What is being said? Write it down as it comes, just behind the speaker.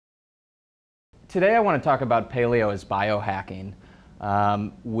Today I want to talk about paleo as biohacking,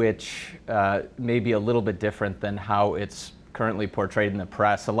 which may be a little bit different than how it's currently portrayed in the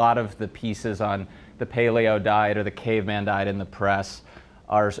press. A lot of the pieces on the paleo diet or the caveman diet in the press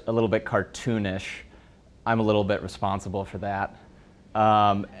are a little bit cartoonish. I'm a little bit responsible for that.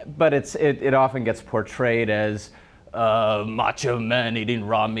 But it often gets portrayed as macho men eating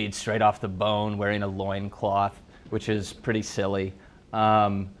raw meat straight off the bone, wearing a loincloth, which is pretty silly.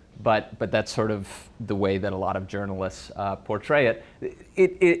 But that's sort of the way that a lot of journalists portray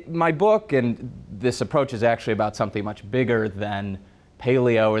it. My book and this approach is actually about something much bigger than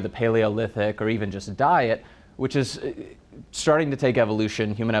paleo or the Paleolithic or even just diet, which is starting to take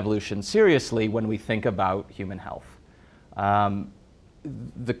evolution, human evolution, seriously when we think about human health.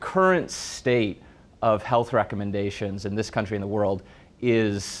 The current state of health recommendations in this country and the world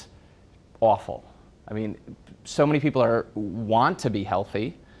is awful. I mean, so many people want to be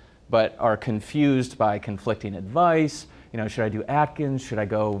healthy, but are confused by conflicting advice. You know, should I do Atkins? Should I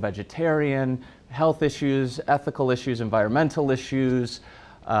go vegetarian? Health issues, ethical issues, environmental issues,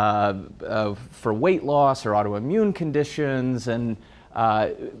 for weight loss or autoimmune conditions, and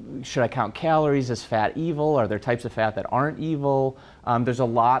should I count calories as fat evil? Are there types of fat that aren't evil? There's a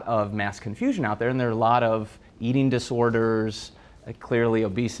lot of mass confusion out there, and there are a lot of eating disorders, clearly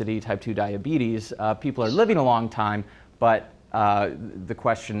obesity, type 2 diabetes. People are living a long time, but the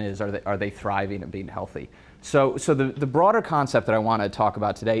question is, are they thriving and being healthy? So the broader concept that I want to talk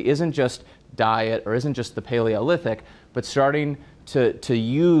about today isn't just diet or isn't just the Paleolithic, but starting to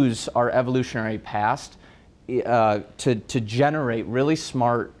use our evolutionary past to generate really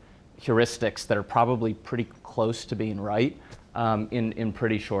smart heuristics that are probably pretty close to being right in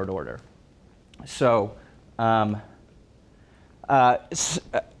pretty short order. So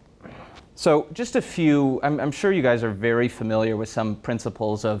just a few, I'm sure you guys are very familiar with some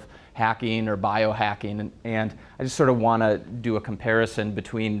principles of hacking or biohacking, and I just sort of want to do a comparison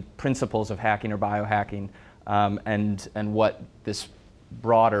between principles of hacking or biohacking and what this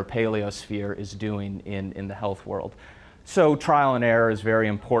broader paleosphere is doing in the health world. So trial and error is very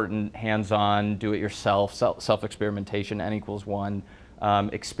important, hands-on, do-it-yourself, self-experimentation, N=1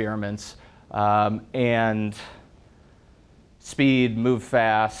 experiments, and speed, move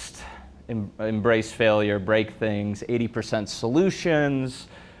fast, embrace failure, break things, 80% solutions,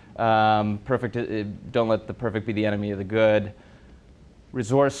 don't let the perfect be the enemy of the good,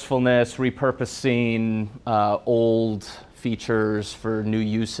 resourcefulness, repurposing old features for new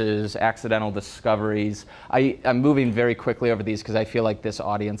uses, accidental discoveries. I'm moving very quickly over these because I feel like this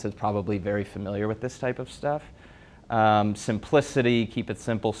audience is probably very familiar with this type of stuff. Simplicity, keep it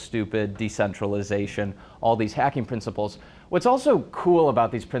simple, stupid, decentralization, all these hacking principles. What's also cool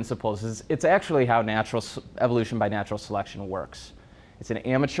about these principles is it's actually how evolution by natural selection works. It's an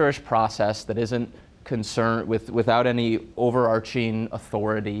amateurish process that isn't concerned without any overarching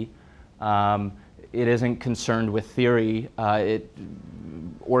authority. It isn't concerned with theory.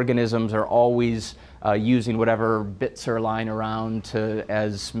 Organisms are always using whatever bits are lying around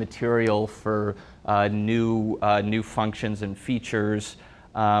as material for new functions and features.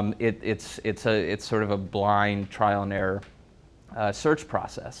 It's sort of a blind trial and error search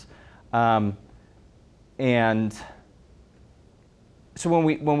process. And so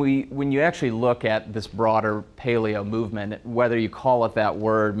when you actually look at this broader paleo movement, whether you call it that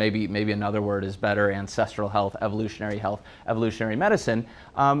word, maybe another word is better, ancestral health, evolutionary medicine,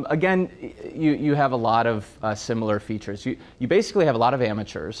 again, you have a lot of similar features. You basically have a lot of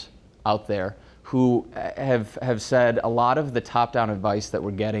amateurs out there who have said a lot of the top-down advice that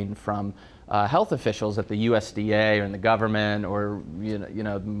we're getting from health officials at the USDA or in the government, or you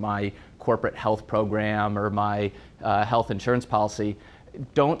know my corporate health program or my health insurance policy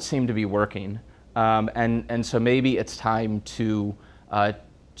don't seem to be working, and so maybe it's time to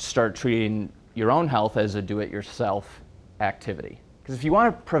start treating your own health as a do-it-yourself activity. Because if you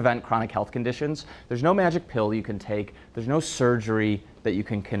want to prevent chronic health conditions, there's no magic pill you can take, there's no surgery that you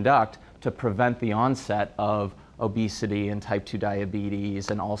can conduct to prevent the onset of obesity and type 2 diabetes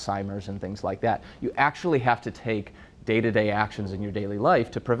and Alzheimer's and things like that. You actually have to take day-to-day actions in your daily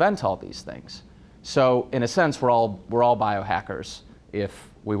life to prevent all these things. So in a sense, we're all biohackers if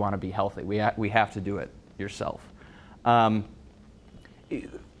we want to be healthy. We have to do it yourself. You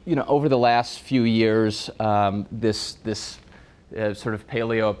know, over the last few years, this sort of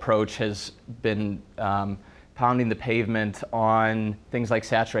paleo approach has been pounding the pavement on things like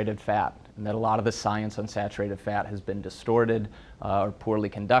saturated fat, and that a lot of the science on saturated fat has been distorted or poorly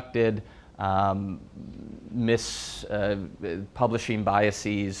conducted, publishing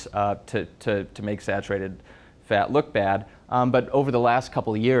biases to make saturated fat look bad. But over the last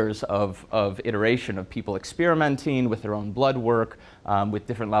couple of years of iteration of people experimenting with their own blood work, with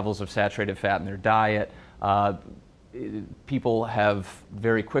different levels of saturated fat in their diet, people have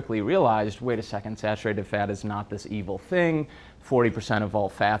very quickly realized, wait a second, saturated fat is not this evil thing. 40% of all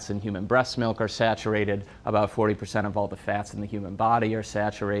fats in human breast milk are saturated. About 40% of all the fats in the human body are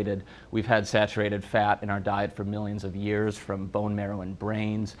saturated. We've had saturated fat in our diet for millions of years, from bone marrow and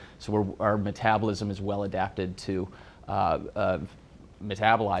brains. So our metabolism is well adapted to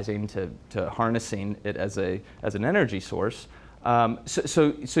metabolizing, to harnessing it as an energy source.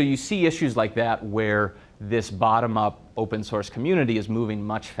 So you see issues like that where this bottom-up open source community is moving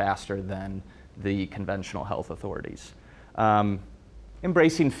much faster than the conventional health authorities.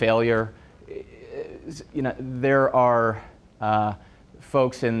 Embracing failure. There are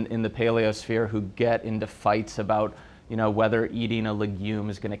folks in the paleosphere who get into fights about whether eating a legume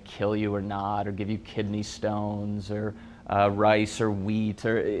is going to kill you or not, or give you kidney stones, or rice or wheat,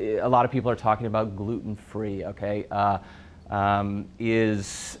 or a lot of people are talking about gluten-free. Okay.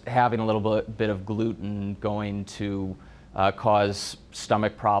 Is having a little bit of gluten going to cause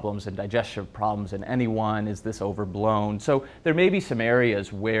stomach problems and digestive problems in anyone? Is this overblown? So there may be some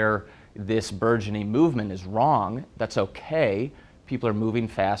areas where this burgeoning movement is wrong. That's okay. People are moving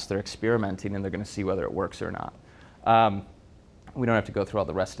fast, they're experimenting, and they're going to see whether it works or not. We don't have to go through all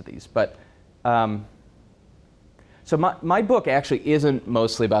the rest of these. But so my book actually isn't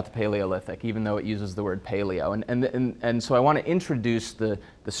mostly about the Paleolithic, even though it uses the word paleo. And so I want to introduce the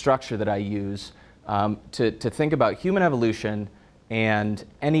structure that I use to think about human evolution and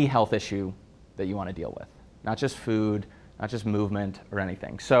any health issue that you want to deal with. Not just food, not just movement or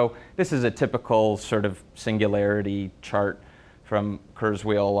anything. So this is a typical sort of singularity chart from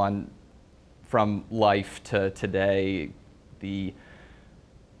Kurzweil from life to today, the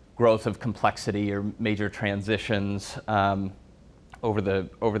growth of complexity or major transitions over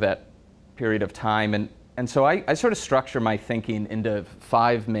that period of time. And so I sort of structure my thinking into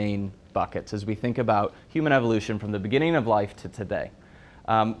 5 main buckets as we think about human evolution from the beginning of life to today.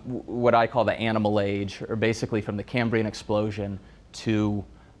 What I call the animal age, or basically from the Cambrian explosion to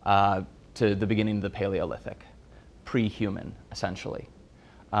the beginning of the Paleolithic, pre-human, essentially.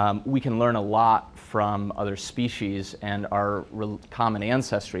 We can learn a lot from other species and our common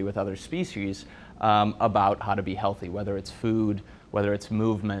ancestry with other species about how to be healthy, whether it's food, whether it's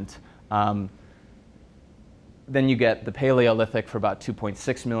movement. Then you get the Paleolithic for about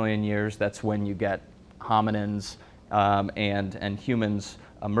 2.6 million years. That's when you get hominins and humans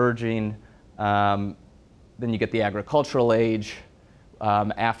emerging. Then you get the agricultural age.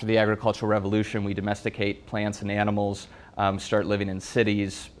 After the agricultural revolution, we domesticate plants and animals, start living in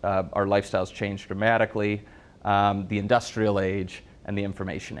cities. Our lifestyles change dramatically. The industrial age and the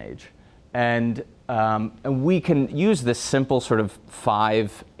information age. And we can use this simple sort of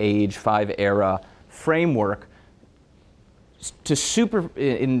 5-age, 5-era framework to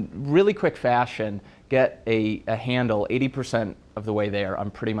in really quick fashion, get a handle 80% of the way there on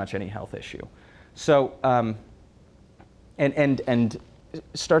pretty much any health issue. So, and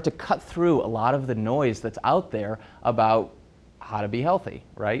start to cut through a lot of the noise that's out there about how to be healthy,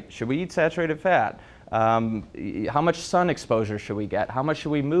 right? Should we eat saturated fat? How much sun exposure should we get? How much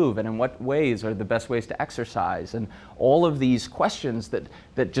should we move? And in what ways are the best ways to exercise? And all of these questions that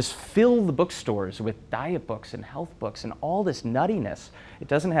just fill the bookstores with diet books and health books and all this nuttiness. It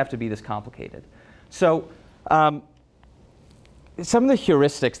doesn't have to be this complicated. So some of the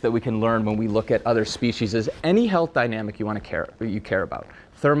heuristics that we can learn when we look at other species is any health dynamic you care about.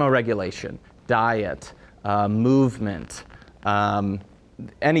 Thermoregulation, diet, movement,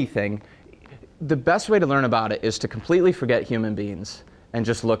 anything. The best way to learn about it is to completely forget human beings and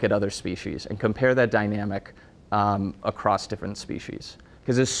just look at other species and compare that dynamic across different species.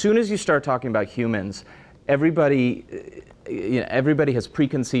 Because as soon as you start talking about humans, everybody has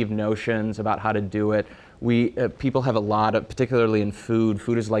preconceived notions about how to do it. People have a lot of, particularly in food.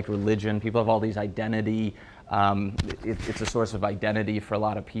 Food is like religion. People have all these identity. It's a source of identity for a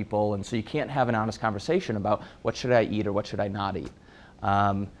lot of people, and so you can't have an honest conversation about what should I eat or what should I not eat.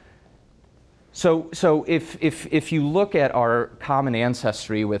 So if you look at our common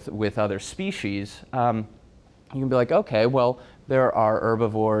ancestry with other species, you can be like, okay, well, there are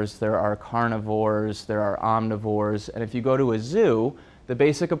herbivores, there are carnivores, there are omnivores, and if you go to a zoo, the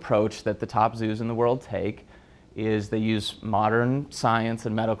basic approach that the top zoos in the world take is they use modern science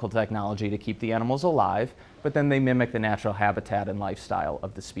and medical technology to keep the animals alive, but then they mimic the natural habitat and lifestyle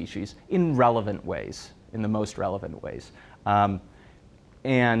of the species in relevant ways, in the most relevant ways.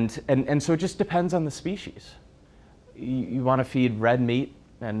 And so it just depends on the species. You want to feed red meat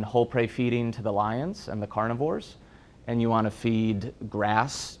and whole prey feeding to the lions and the carnivores, and you want to feed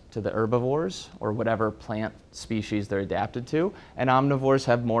grass to the herbivores or whatever plant species they're adapted to, and omnivores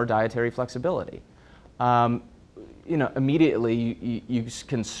have more dietary flexibility. Immediately you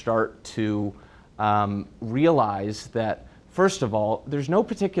can start to realize that, first of all, there's no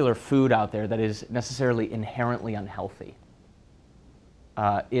particular food out there that is necessarily inherently unhealthy.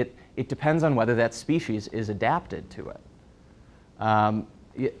 It depends on whether that species is adapted to it.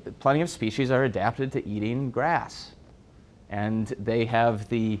 Plenty of species are adapted to eating grass, and they have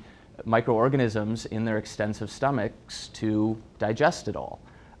the microorganisms in their extensive stomachs to digest it all.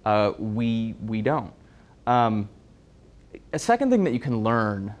 We don't. A second thing that you can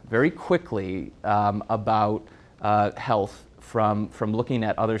learn very quickly about health from looking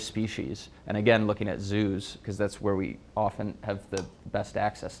at other species, and again looking at zoos, because that's where we often have the best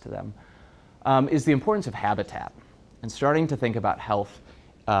access to them, is the importance of habitat, and starting to think about health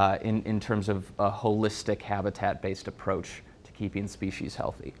in terms of a holistic habitat-based approach to keeping species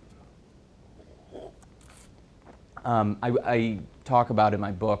healthy. I talk about in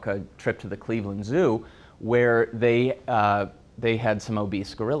my book a trip to the Cleveland Zoo where they had some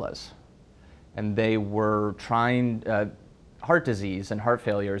obese gorillas, and they were trying. Heart disease and heart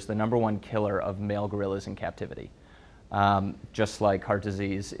failure is the #1 killer of male gorillas in captivity, just like heart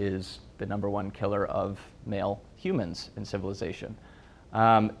disease is the #1 killer of male humans in civilization.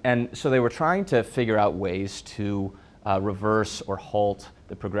 And so they were trying to figure out ways to reverse or halt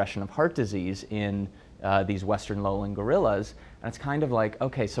the progression of heart disease in these western lowland gorillas. And it's kind of like,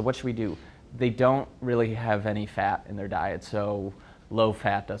 okay, so what should we do? They don't really have any fat in their diet, so low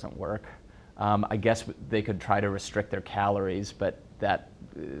fat doesn't work. I guess they could try to restrict their calories, but that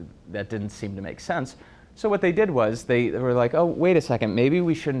didn't seem to make sense. So what they did was they were like, oh, wait a second, maybe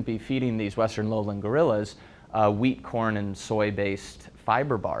we shouldn't be feeding these western lowland gorillas wheat, corn, and soy-based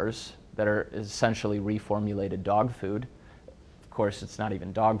fiber bars that are essentially reformulated dog food. Of course, it's not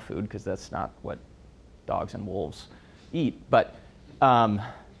even dog food, because that's not what dogs and wolves eat. But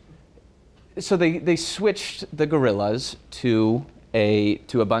so they switched the gorillas to a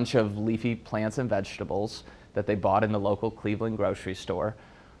bunch of leafy plants and vegetables that they bought in the local Cleveland grocery store.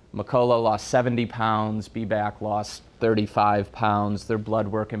 Makola lost 70 pounds, Bebak lost 35 pounds, their blood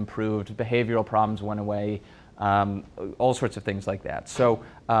work improved, behavioral problems went away, all sorts of things like that. So,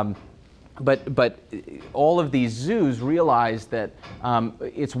 but all of these zoos realized that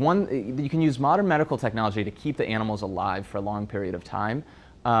you can use modern medical technology to keep the animals alive for a long period of time.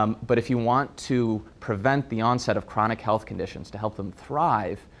 But if you want to prevent the onset of chronic health conditions, to help them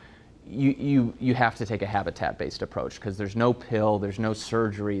thrive, you have to take a habitat-based approach, because there's no pill, there's no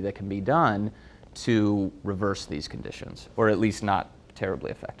surgery that can be done to reverse these conditions, or at least not terribly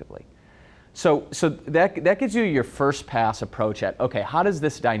effectively. So that gives you your first pass approach at, okay, how does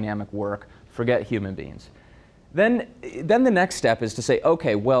this dynamic work? Forget human beings. Then the next step is to say,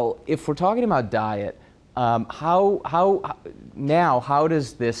 okay, well, if we're talking about diet, how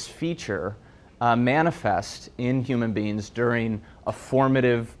does this feature manifest in human beings during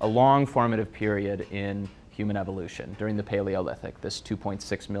a long formative period in human evolution, during the Paleolithic, this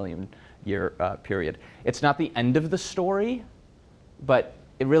 2.6 million year period? It's not the end of the story, but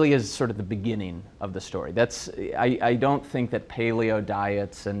it really is sort of the beginning of the story. I don't think that paleo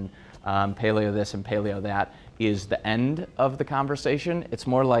diets and paleo this and paleo that is the end of the conversation. It's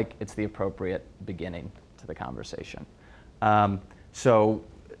more like it's the appropriate beginning to the conversation. So,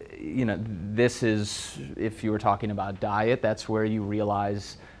 this is, if you were talking about diet, that's where you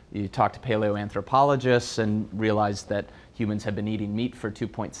talk to paleoanthropologists and realize that humans have been eating meat for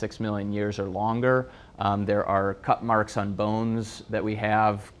 2.6 million years or longer. There are cut marks on bones that we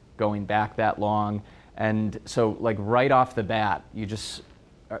have going back that long. And so, like, right off the bat, you just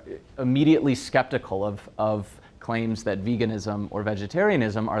are immediately skeptical of claims that veganism or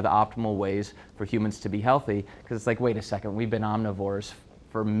vegetarianism are the optimal ways for humans to be healthy, because it's like, wait a second, we've been omnivores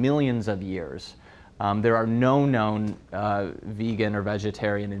for millions of years. There are no known vegan or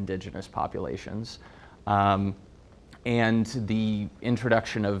vegetarian indigenous populations. And the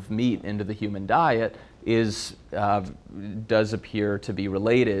introduction of meat into the human diet does appear to be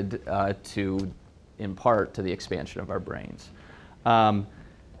related in part to the expansion of our brains.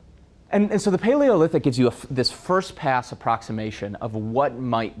 And so the Paleolithic gives you this first pass approximation of what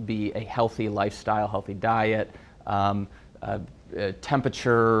might be a healthy lifestyle, healthy diet,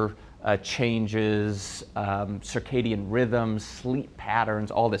 temperature changes, circadian rhythms, sleep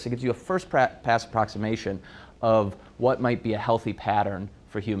patterns, all this. It gives you a first pass approximation of what might be a healthy pattern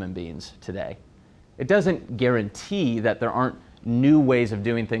for human beings today. It doesn't guarantee that there aren't new ways of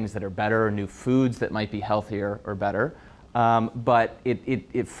doing things that are better, or new foods that might be healthier or better. But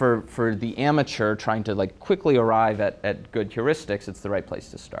for the amateur trying to like quickly arrive at good heuristics, it's the right place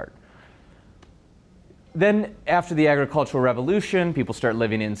to start. Then after the agricultural revolution, people start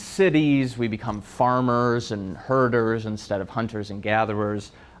living in cities. We become farmers and herders instead of hunters and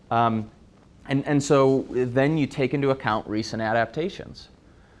gatherers. And so then you take into account recent adaptations.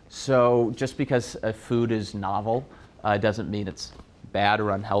 So just because a food is novel doesn't mean it's bad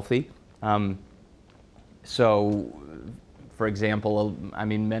or unhealthy. So for example, I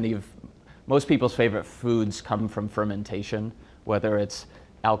mean, most people's favorite foods come from fermentation, whether it's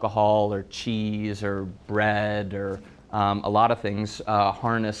alcohol or cheese or bread or a lot of things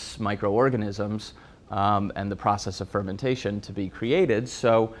harness microorganisms and the process of fermentation to be created.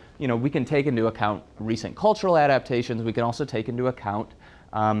 So, you know, we can take into account recent cultural adaptations. We can also take into account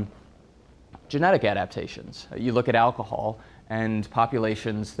genetic adaptations. You look at alcohol, and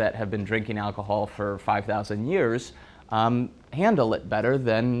populations that have been drinking alcohol for 5,000 years handle it better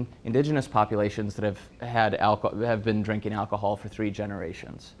than indigenous populations that have been drinking alcohol for 3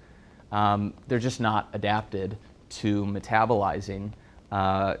 generations. They're just not adapted to metabolizing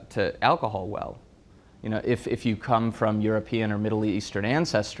to alcohol well. You know, if you come from European or Middle Eastern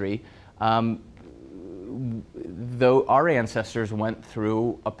ancestry, though our ancestors went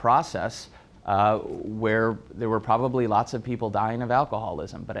through a process where there were probably lots of people dying of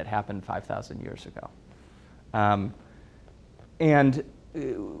alcoholism, but it happened 5,000 years ago. And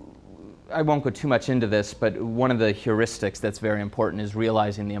I won't go too much into this, but one of the heuristics that's very important is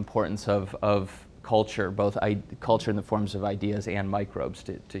realizing the importance of culture, both culture in the forms of ideas and microbes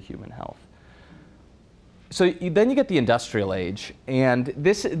to human health. So then you get the industrial age, and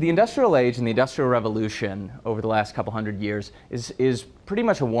the industrial age and the industrial revolution over the last couple hundred years is pretty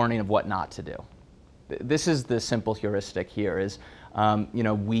much a warning of what not to do. This is the simple heuristic here is, you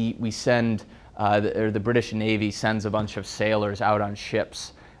know, we send, or the British Navy sends a bunch of sailors out on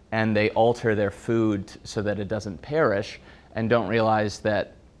ships, and they alter their food so that it doesn't perish, and don't realize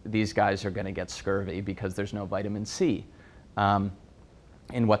that these guys are going to get scurvy because there's no vitamin C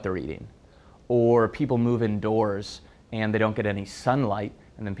in what they're eating. Or people move indoors and they don't get any sunlight,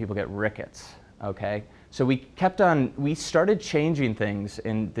 and then people get rickets, okay? So we started changing things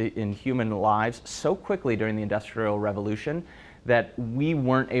in human lives so quickly during the Industrial Revolution that we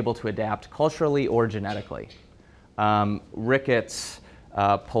weren't able to adapt culturally or genetically. Rickets,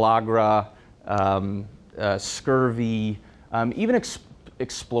 pellagra, scurvy, even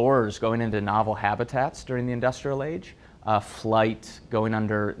explorers going into novel habitats during the Industrial Age, flight, going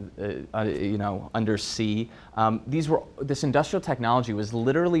under, undersea. This industrial technology was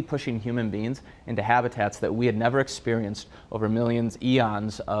literally pushing human beings into habitats that we had never experienced over millions,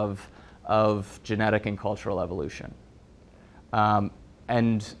 eons of genetic and cultural evolution.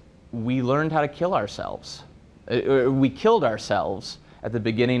 And we learned how to kill ourselves. We killed ourselves at the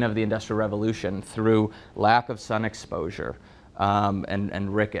beginning of the Industrial Revolution through lack of sun exposure,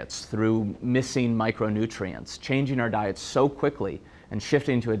 and rickets, through missing micronutrients, changing our diets so quickly and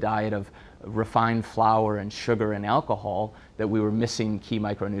shifting to a diet of refined flour and sugar and alcohol that we were missing key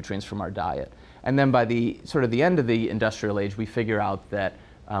micronutrients from our diet. And then by the end of the Industrial Age, we figure out that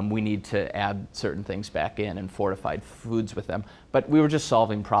we need to add certain things back in and fortified foods with them. But we were just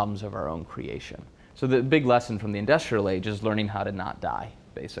solving problems of our own creation. So the big lesson from the Industrial Age is learning how to not die,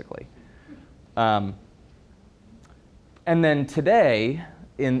 basically. And then today,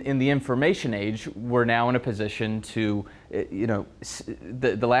 in the information age, we're now in a position to,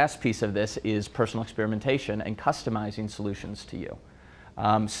 the last piece of this is personal experimentation and customizing solutions to you.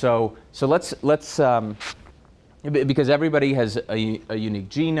 So let's because everybody has a unique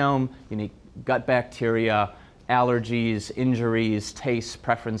genome, unique gut bacteria, allergies, injuries, tastes,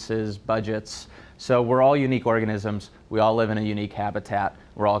 preferences, budgets. So we're all unique organisms. We all live in a unique habitat.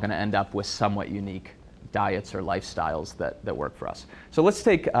 We're all going to end up with somewhat unique diets or lifestyles that work for us. So let's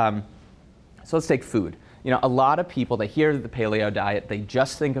take food. You know, a lot of people, they hear the paleo diet, they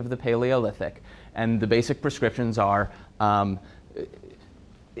just think of the Paleolithic, and the basic prescriptions are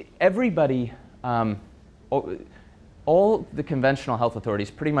everybody. All the conventional health authorities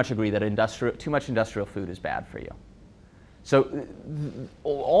pretty much agree that too much industrial food is bad for you. So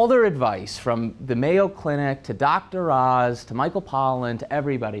all their advice, from the Mayo Clinic to Dr. Oz to Michael Pollan to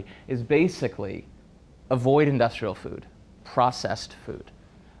everybody, is basically avoid industrial food, processed food,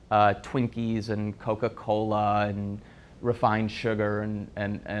 Twinkies and Coca-Cola and refined sugar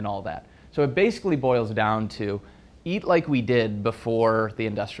and all that. So it basically boils down to eat like we did before the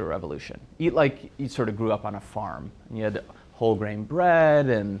Industrial Revolution. Eat like you sort of grew up on a farm. You had whole grain bread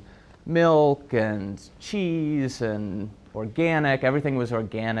and milk and cheese and organic. Everything was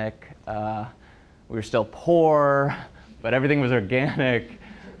organic. We were still poor, but everything was organic.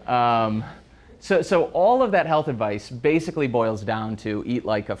 So all of that health advice basically boils down to eat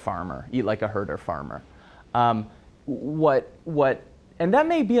like a farmer, eat like a herder farmer. And that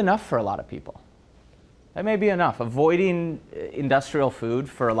may be enough for a lot of people. That may be enough. Avoiding industrial food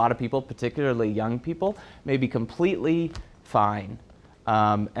for a lot of people, particularly young people, may be completely fine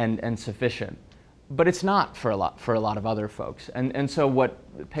and sufficient. But it's not for a lot of other folks. And so what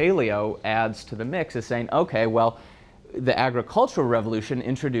paleo adds to the mix is saying, okay, well, the agricultural revolution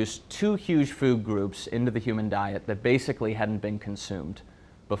introduced two huge food groups into the human diet that basically hadn't been consumed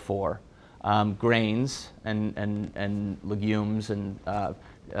before. Grains and legumes and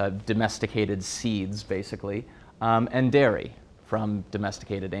domesticated seeds, basically, and dairy from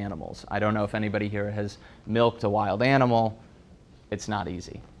domesticated animals. I don't know if anybody here has milked a wild animal. It's not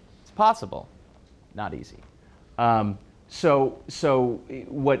easy. It's possible, not easy. So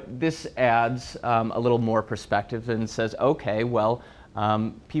what this adds a little more perspective and says, okay, well,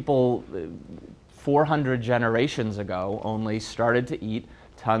 people 400 generations ago only started to eat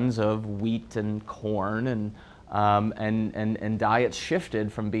tons of wheat and corn, and diets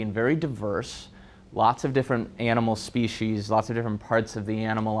shifted from being very diverse, lots of different animal species, lots of different parts of the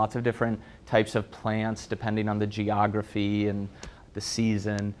animal, lots of different types of plants depending on the geography and the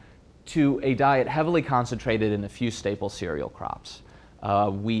season, to a diet heavily concentrated in a few staple cereal crops,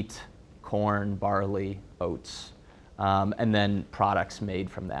 wheat, corn, barley, oats, and then products made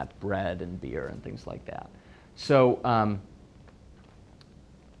from that, bread and beer and things like that. So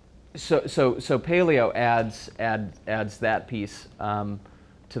paleo adds that piece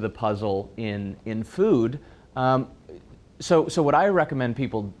to the puzzle in food. So what I recommend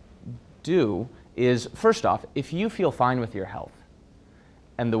people do is, first off, if you feel fine with your health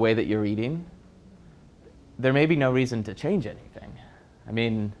and the way that you're eating, there may be no reason to change anything. I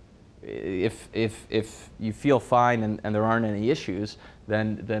mean, if you feel fine and there aren't any issues,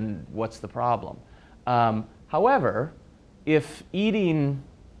 then what's the problem? However, if eating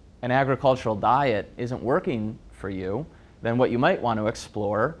an agricultural diet isn't working for you, then what you might want to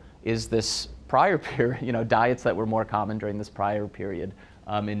explore is this prior period, diets that were more common during this prior period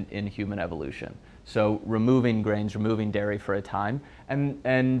in human evolution. So removing grains, removing dairy for a time,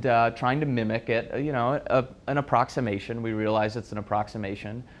 and trying to mimic it, an approximation. We realize it's an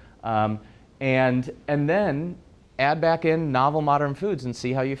approximation, and then add back in novel modern foods and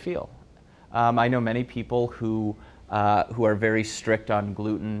see how you feel. I know many people who are very strict on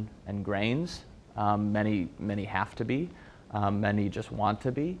gluten and grains. Many have to be. Many just want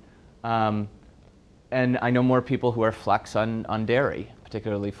to be. And I know more people who are flex on dairy,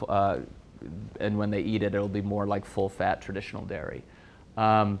 particularly, and when they eat it, it'll be more like full-fat traditional dairy.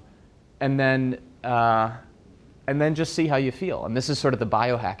 And then just see how you feel. And this is sort of the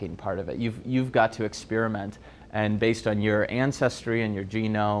biohacking part of it. You've got to experiment, and based on your ancestry and your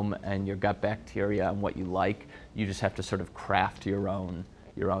genome and your gut bacteria and what you like, you just have to sort of craft your own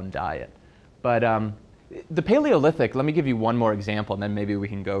diet. But the Paleolithic, let me give you one more example, and then maybe we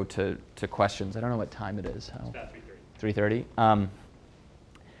can go to questions. I don't know what time it is. It's about 3:30. 3:30?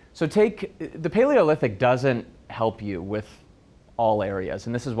 So the Paleolithic doesn't help you with all areas,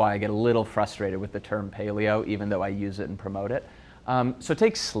 and this is why I get a little frustrated with the term paleo, even though I use it and promote it. So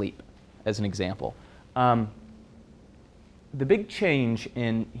take sleep as an example. The big change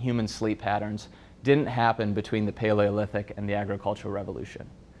in human sleep patterns didn't happen between the Paleolithic and the agricultural revolution.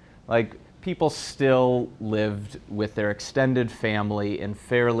 Like, people still lived with their extended family in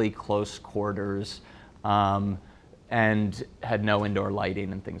fairly close quarters, and had no indoor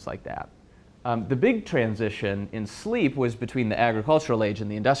lighting and things like that. The big transition in sleep was between the agricultural age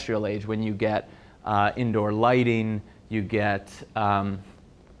and the industrial age, when you get indoor lighting, you get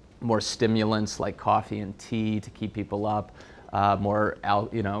more stimulants like coffee and tea to keep people up, well,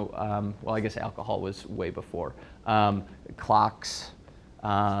 I guess alcohol was way before, clocks,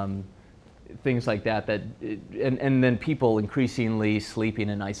 things like that, and then people increasingly sleeping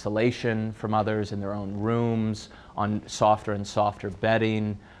in isolation from others in their own rooms, on softer and softer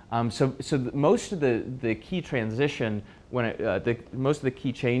bedding. So most of the key transition, most of the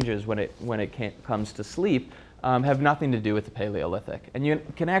key changes when it comes to sleep have nothing to do with the Paleolithic. And you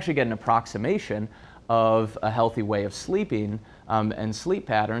can actually get an approximation of a healthy way of sleeping and sleep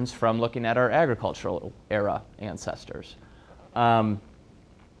patterns from looking at our agricultural era ancestors.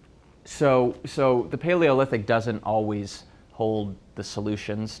 So the Paleolithic doesn't always hold the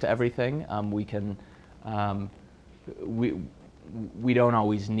solutions to everything. We don't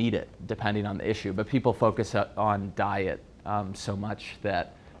always need it, depending on the issue. But people focus on diet so much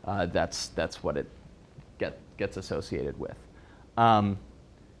that that's what it gets associated with. Do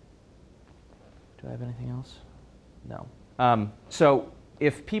I have anything else? No. So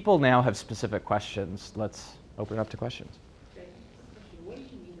if people now have specific questions, let's open it up to questions. Okay, question. What do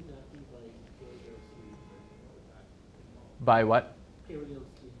you mean exactly by paleo sleep? By what? Paleo sleep.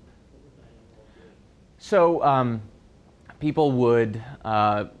 What would that involve doing? So people would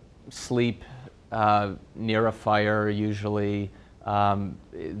sleep near a fire usually.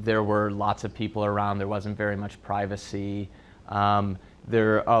 There were lots of people around. There wasn't very much privacy.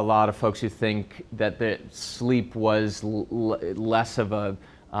 There are a lot of folks who think that the sleep was less of a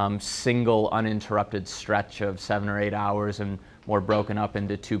single uninterrupted stretch of 7 or 8 hours and more broken up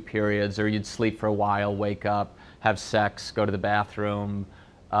into 2 periods, or you'd sleep for a while, wake up, have sex, go to the bathroom,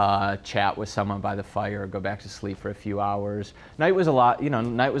 chat with someone by the fire, go back to sleep for a few hours. Night was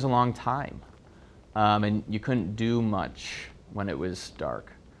night was a long time, and you couldn't do much when it was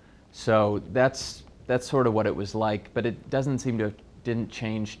dark. So that's sort of what it was like, but it doesn't seem to didn't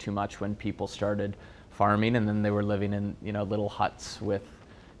change too much when people started farming, and then they were living in little huts with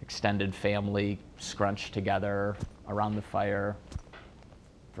extended family scrunched together around the fire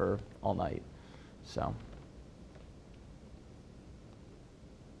for all night. So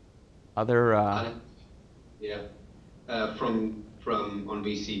other yeah, from on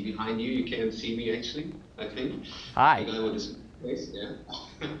VC behind you can't see me actually, I think. Hi. The guy with his face, yeah.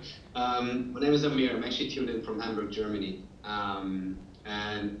 My name is Amir. I'm actually tuned in from Hamburg, Germany. And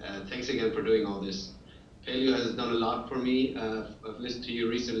thanks again for doing all this. Paleo has done a lot for me. I've listened to you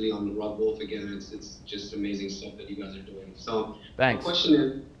recently on Rob Wolf again. It's just amazing stuff that you guys are doing. So thanks. My question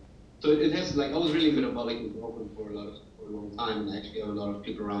is, so it has I was really metabolic involvement for a long time, and I actually have a lot of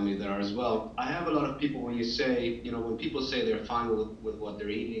people around me that are as well. I have a lot of people when when people say they're fine with what they're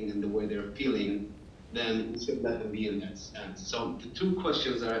eating and the way they're feeling, then we should let them be in that sense. So the 2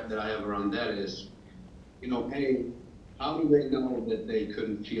 questions that I have around that is, hey, how do they know that they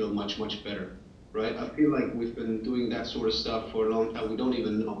couldn't feel much better, right? I feel like we've been doing that sort of stuff for a long time. We don't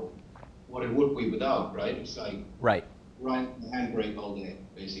even know what it would be without, right? It's like right the handbrake all day,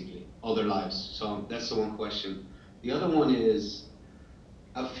 basically, all their lives. So that's the one question. The other one is,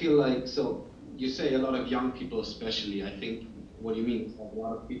 I feel like, so you say a lot of young people especially, I think what you mean is that a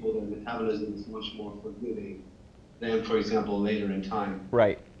lot of people, their metabolism is much more forgiving than, for example, later in time.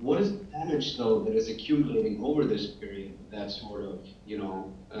 Right. What is the damage, though, that is accumulating over this period, that sort of,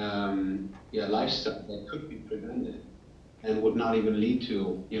 lifestyle that could be prevented and would not even lead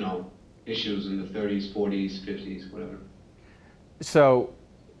to, issues in the 30s, 40s, 50s, whatever? So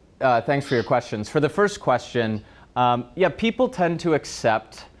thanks for your questions. For the first question, people tend to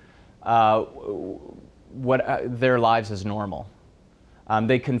accept their lives as normal.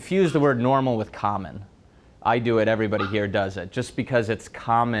 They confuse the word normal with common. I do it, everybody here does it. Just because it's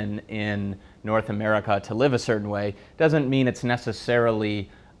common in North America to live a certain way doesn't mean it's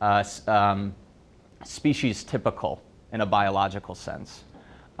necessarily species typical in a biological sense.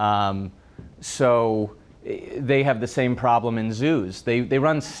 So they have the same problem in zoos. They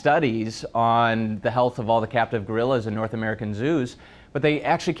run studies on the health of all the captive gorillas in North American zoos, but they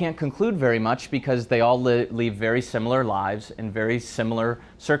actually can't conclude very much because they all lead very similar lives in very similar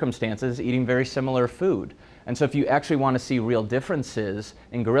circumstances, eating very similar food. And so if you actually want to see real differences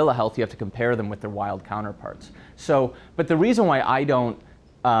in gorilla health, you have to compare them with their wild counterparts. So, but the reason why I don't,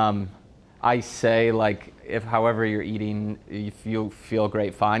 I say like, if however you're eating, if you feel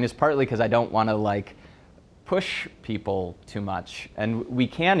great, fine, is partly because I don't want to push people too much. And we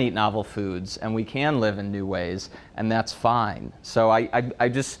can eat novel foods and we can live in new ways, and that's fine. So I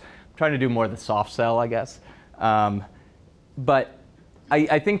just trying to do more of the soft sell, I guess. But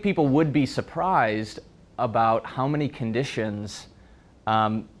I think people would be surprised about how many conditions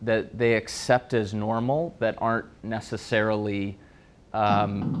that they accept as normal that aren't necessarily,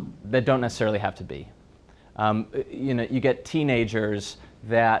 that don't necessarily have to be. You get teenagers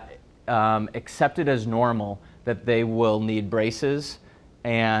that accept it as normal that they will need braces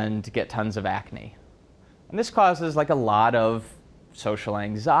and get tons of acne. And this causes a lot of social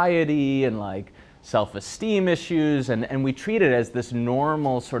anxiety and self-esteem issues, and we treat it as this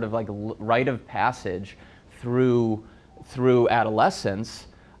normal sort of rite of passage through adolescence.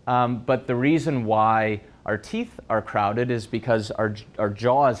 But the reason why our teeth are crowded is because our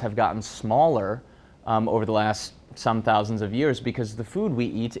jaws have gotten smaller over the last some thousands of years because the food we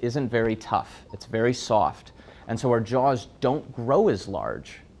eat isn't very tough. It's very soft. And so our jaws don't grow as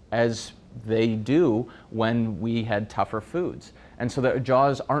large as they do when we had tougher foods. And so the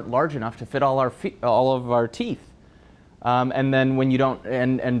jaws aren't large enough to fit all of our teeth. And then when you don't,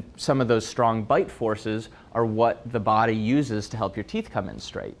 and some of those strong bite forces are what the body uses to help your teeth come in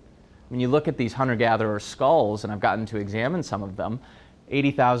straight. When you look at these hunter-gatherer skulls, and I've gotten to examine some of them,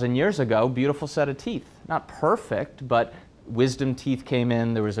 80,000 years ago, beautiful set of teeth. Not perfect, but wisdom teeth came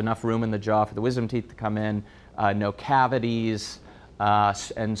in. There was enough room in the jaw for the wisdom teeth to come in. No cavities,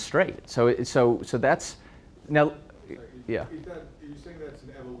 and straight. So that's now. Yeah. Are you saying that's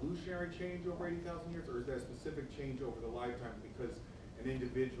an evolutionary change over 80,000 years, or is that a specific change over the lifetime because an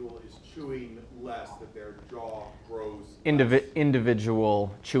individual is chewing less, that their jaw grows less?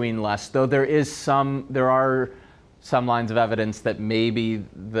 Individual chewing less, though there are some lines of evidence that maybe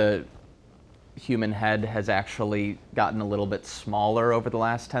the human head has actually gotten a little bit smaller over the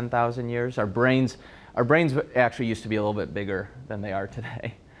last 10,000 years. Our brains actually used to be a little bit bigger than they are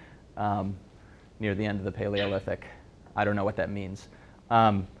today, near the end of the Paleolithic. I don't know what that means.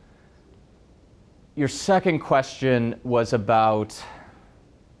 Your second question was about,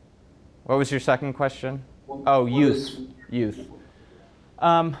 what was your second question? Oh, youth.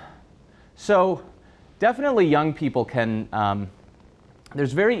 So definitely young people can,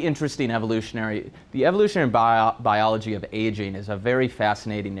 there's very interesting the evolutionary biology of aging is a very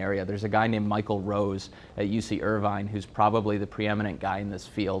fascinating area. There's a guy named Michael Rose at UC Irvine who's probably the preeminent guy in this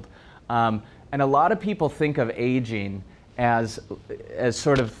field. And a lot of people think of aging as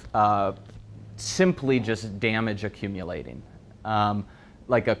sort of simply just damage accumulating.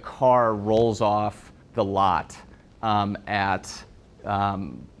 Like a car rolls off the lot at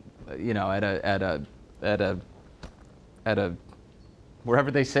a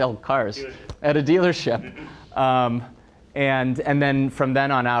wherever they sell cars, at a dealership. And then from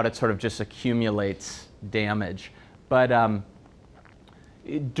then on out, it sort of just accumulates damage. But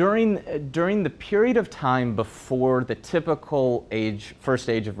during the period of time before the typical first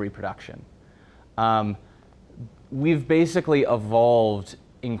age of reproduction, we've basically evolved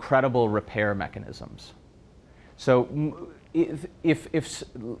incredible repair mechanisms. So if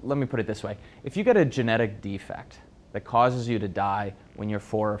let me put it this way, if you get a genetic defect that causes you to die when you're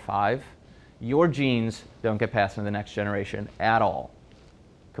 4 or 5, your genes don't get passed to the next generation at all.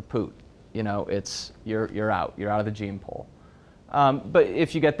 Kaput. You're out. You're out of the gene pool. But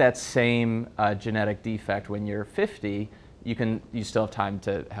if you get that same genetic defect when you're 50, you still have time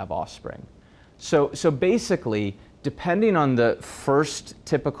to have offspring. So basically, depending on the first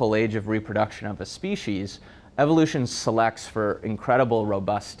typical age of reproduction of a species, evolution selects for incredible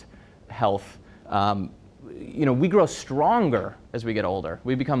robust health. We grow stronger as we get older.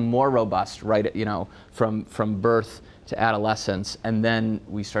 We become more robust, right? From birth to adolescence, and then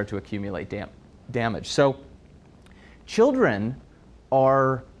we start to accumulate damage. So,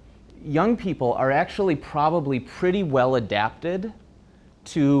 young people are actually probably pretty well adapted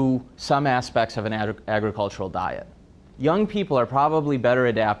to some aspects of an agricultural diet. Young people are probably better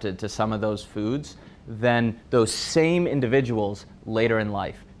adapted to some of those foods than those same individuals later in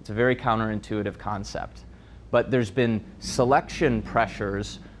life. It's a very counterintuitive concept. But there's been selection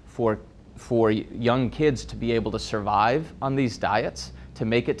pressures for young kids to be able to survive on these diets, to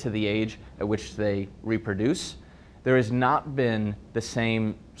make it to the age at which they reproduce. There has not been the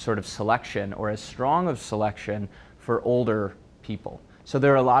same sort of selection or as strong of selection for older people. So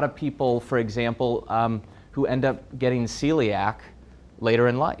there are a lot of people, for example, who end up getting celiac later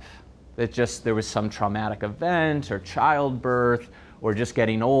in life. There was some traumatic event or childbirth or just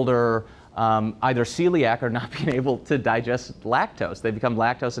getting older. Either celiac or not being able to digest lactose. They become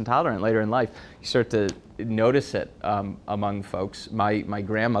lactose intolerant later in life. You start to notice it among folks. My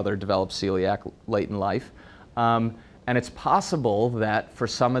grandmother developed celiac late in life. And it's possible that for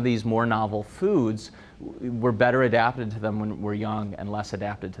some of these more novel foods, we're better adapted to them when we're young and less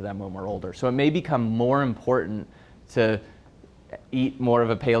adapted to them when we're older. So it may become more important to eat more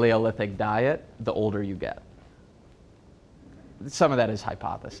of a Paleolithic diet the older you get. Some of that is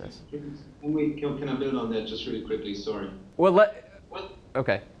hypothesis. Can I build on that just really quickly? Sorry.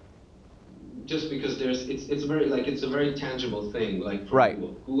 Okay. Just because it's a very tangible thing. Like for right.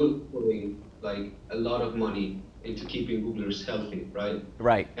 Google putting like a lot of money into keeping Googlers healthy, right?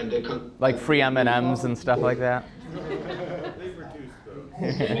 Right. And they like free M&Ms and stuff like that. They've reduced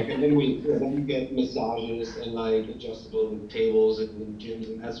those. And then we get massages and like adjustable tables and gyms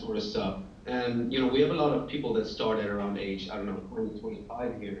and that sort of stuff. And we have a lot of people that start at around age, 20,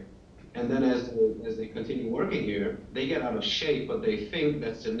 25 here. And then as they continue working here, they get out of shape, but they think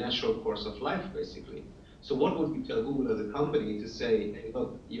that's the natural course of life, basically. So what would you tell Google as a company to say, hey,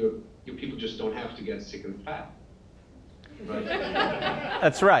 look, your people just don't have to get sick and fat? Right?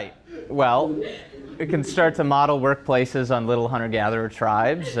 That's right. Well, we can start to model workplaces on little hunter-gatherer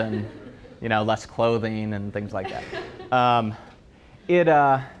tribes and, less clothing and things like that.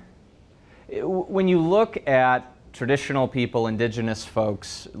 When you look at traditional people, indigenous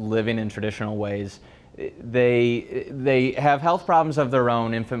folks living in traditional ways, they have health problems of their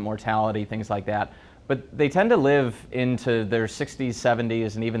own, infant mortality, things like that. But they tend to live into their 60s,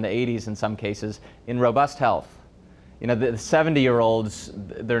 70s, and even the 80s in some cases in robust health. You know, the 70-year-olds,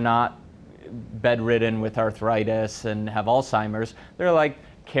 they're not bedridden with arthritis and have Alzheimer's. They're like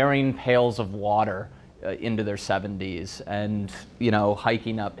carrying pails of water into their 70s and, you know,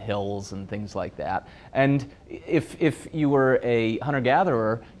 hiking up hills and things like that. And if you were a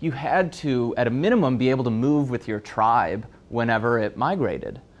hunter-gatherer, you had to, at a minimum, be able to move with your tribe whenever it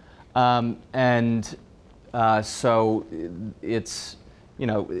migrated. So it's, you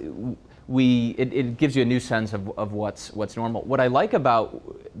know, it gives you a new sense of what's normal. What I like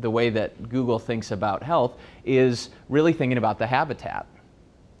about the way that Google thinks about health is really thinking about the habitat.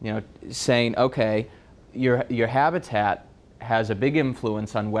 You know, saying, okay, your habitat has a big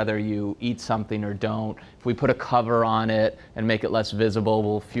influence on whether you eat something or don't. If we put a cover on it and make it less visible,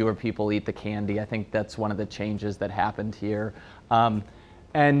 will fewer people eat the candy? I think that's one of the changes that happened here.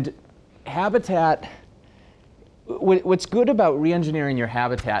 And habitat, what's good about re-engineering your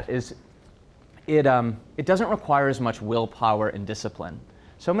habitat is it doesn't require as much willpower and discipline.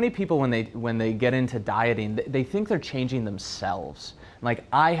 So many people, when they get into dieting, they think they're changing themselves. Like,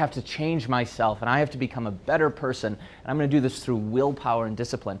 I have to change myself and I have to become a better person, and I'm going to do this through willpower and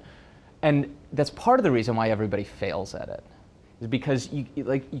discipline. And that's part of the reason why everybody fails at it, is because you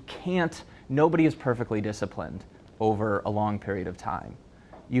can't, nobody is perfectly disciplined over a long period of time.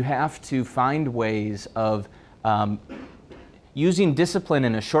 You have to find ways of using discipline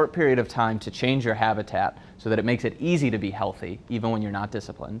in a short period of time to change your habitat so that it makes it easy to be healthy, even when you're not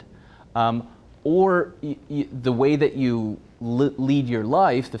disciplined. Or the way that you lead your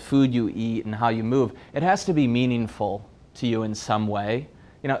life, the food you eat and how you move, it has to be meaningful to you in some way.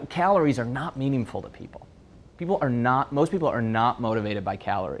 You know, calories are not meaningful to people. Most people are not motivated by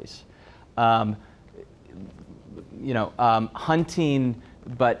calories. Hunting,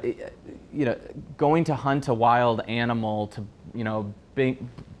 but going to hunt a wild animal to,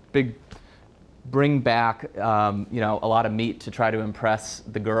 bring back, a lot of meat to try to impress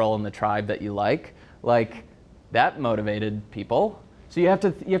the girl in the tribe that you like that motivated people. So you have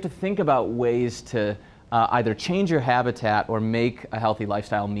to think about ways to either change your habitat or make a healthy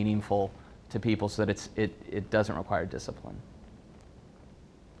lifestyle meaningful to people so that it doesn't require discipline.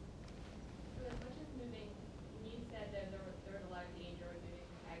 So as much as moving, you said that there was a lot of danger with moving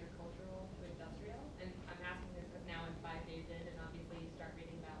from agricultural to industrial, and I'm asking this because now I'm 5 days in, and obviously you start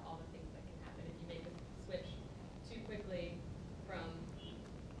reading about all the things that can happen if you make a switch too quickly from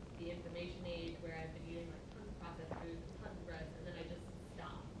the information age where I've been eating like tons of processed foods, tons of breads, and then I just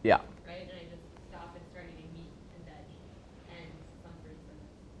stop. Yeah. Right? And I just stop and start eating meat and veg and some fruits and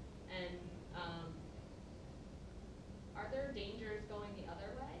nuts. And are there dangers going the other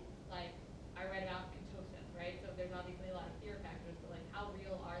way? Like, I read about ketosis, right? So there's obviously a lot of fear factors, but like, how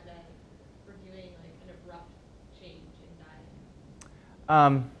real are they for doing like an abrupt change in diet?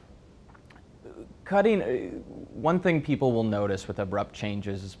 One thing people will notice with abrupt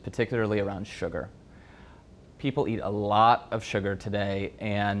changes is particularly around sugar. People eat a lot of sugar today,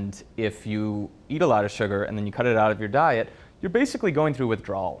 and if you eat a lot of sugar and then you cut it out of your diet, you're basically going through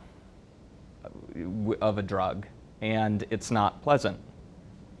withdrawal of a drug, and it's not pleasant.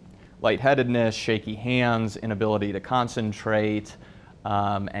 Lightheadedness, shaky hands, inability to concentrate,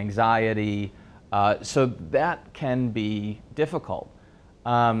 anxiety, so that can be difficult.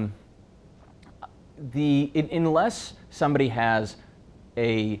 Unless somebody has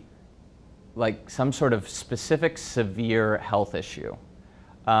some sort of specific severe health issue,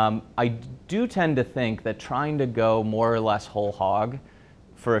 I do tend to think that trying to go more or less whole hog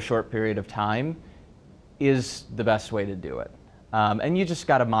for a short period of time is the best way to do it. And you just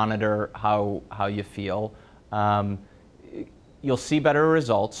got to monitor how you feel. You'll see better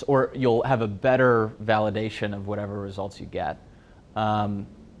results, or you'll have a better validation of whatever results you get. And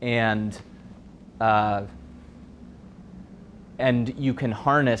you can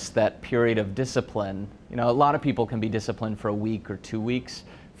harness that period of discipline. A lot of people can be disciplined for a week or 2 weeks.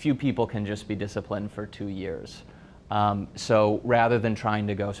 Few people can just be disciplined for 2 years. So rather than trying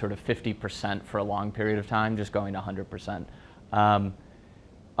to go sort of 50% for a long period of time, just going to 100%.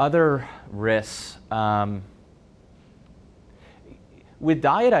 Other risks. With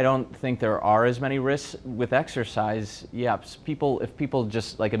diet, I don't think there are as many risks. With exercise, yeah, if people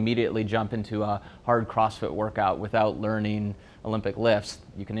just immediately jump into a hard CrossFit workout without learning Olympic lifts,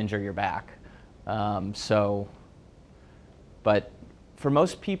 you can injure your back. But for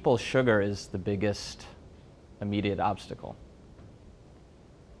most people, sugar is the biggest immediate obstacle.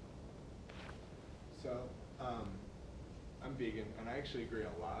 So, I'm vegan, and I actually agree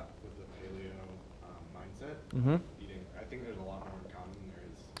a lot with the paleo mindset. Mm-hmm. Eating, I think there's a lot more in common than there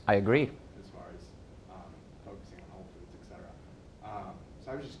is. I agree. As far as focusing on whole foods, etc.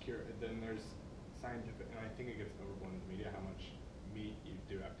 So I was just curious. Then there's scientific, and I think it gets overblown in the media how much meat you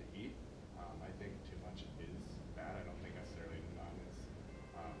do have to eat. I think too much is bad. I don't think necessarily none is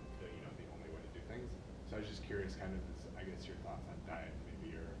the only way to do things. So I was just curious, kind of, I guess your thoughts on diet,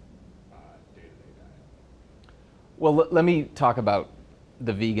 maybe your day-to-day diet. Well, let me talk about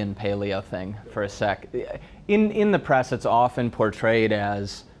the vegan paleo thing for a sec. In the press, it's often portrayed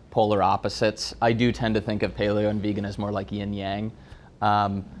as polar opposites. I do tend to think of paleo and vegan as more like yin yang.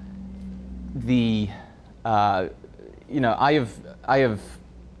 I have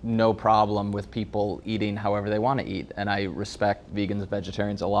no problem with people eating however they want to eat, and I respect vegans and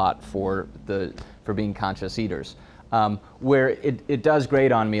vegetarians a lot for being conscious eaters. Where it does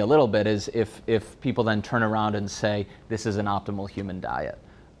grate on me a little bit is if people then turn around and say this is an optimal human diet.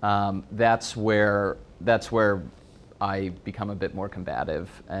 That's where I become a bit more combative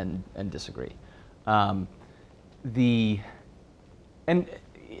and disagree. And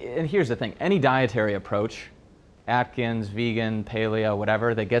here's the thing: any dietary approach, Atkins, vegan, paleo,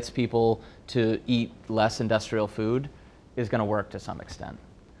 whatever, that gets people to eat less industrial food is going to work to some extent.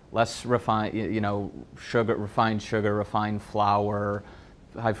 Less refined, refined sugar, refined flour,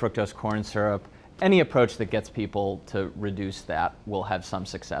 high fructose corn syrup. Any approach that gets people to reduce that will have some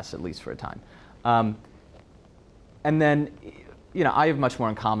success, at least for a time. And then, I have much more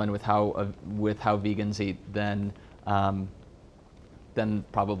in common with how vegans eat than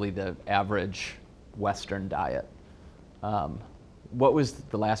probably the average Western diet. What was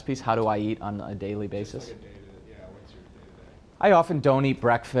the last piece? How do I eat on a daily basis? What's your day-to-day? I often don't eat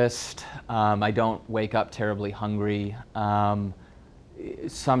breakfast. I don't wake up terribly hungry.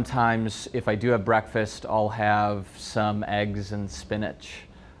 Sometimes if I do have breakfast, I'll have some eggs and spinach,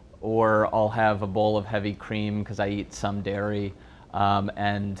 or I'll have a bowl of heavy cream because I eat some dairy,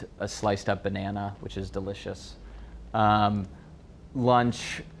 and a sliced up banana, which is delicious.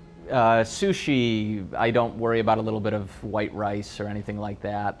 Lunch, sushi, I don't worry about a little bit of white rice or anything like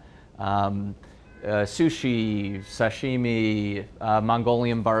that. Sushi, sashimi,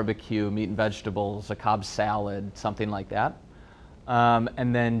 Mongolian barbecue, meat and vegetables, a Cobb salad, something like that.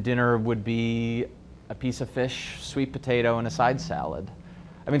 And then dinner would be a piece of fish, sweet potato, and a side salad.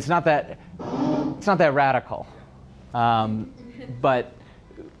 I mean, it's not that radical, but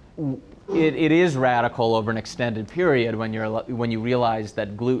it is radical over an extended period when you realize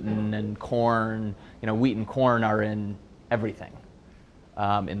that gluten and corn, wheat and corn are in everything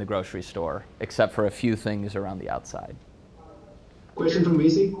in the grocery store, except for a few things around the outside. Question from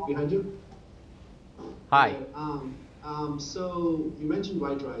VC behind you. Hi. So you mentioned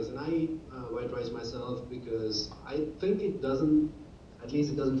white rice, and I eat white rice myself because I think it doesn't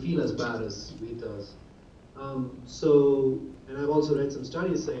feel as bad as wheat does. And I've also read some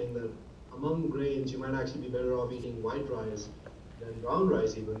studies saying that among grains, you might actually be better off eating white rice than brown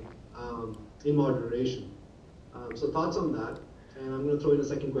rice even, in moderation. So thoughts on that? And I'm going to throw in a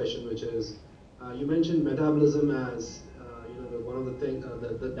second question, which is, you mentioned metabolism as one of the things,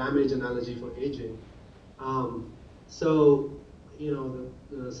 the damage analogy for aging. So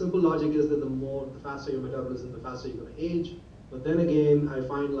the simple logic is that the faster your metabolism, the faster you're going to age. But then again, I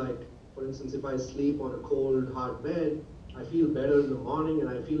find, like, for instance, if I sleep on a cold, hard bed, I feel better in the morning, and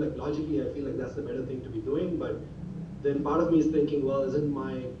I feel like logically, I feel like that's the better thing to be doing. But then part of me is thinking, well, isn't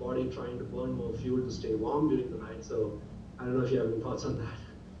my body trying to burn more fuel to stay warm during the night? So I don't know if you have any thoughts on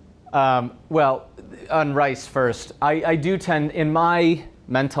that. Well, on rice first, I do tend, in my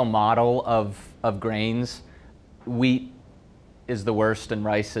mental model of grains, wheat is the worst and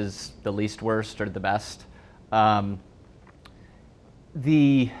rice is the least worst or the best.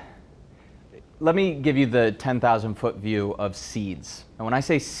 Let me give you the 10,000 foot view of seeds. And when I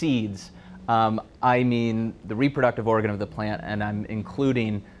say seeds, I mean the reproductive organ of the plant, and I'm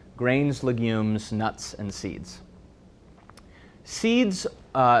including grains, legumes, nuts, and seeds. Seeds,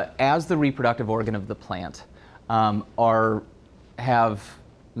 as the reproductive organ of the plant, have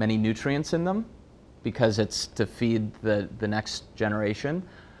many nutrients in them because it's to feed the next generation.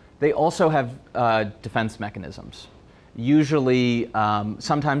 They also have defense mechanisms. Usually,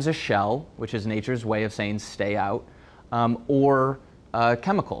 sometimes a shell, which is nature's way of saying stay out, or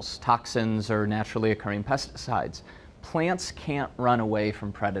chemicals, toxins, or naturally occurring pesticides. Plants can't run away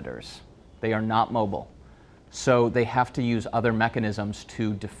from predators. They are not mobile. So they have to use other mechanisms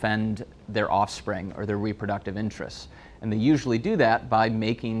to defend their offspring or their reproductive interests. And they usually do that by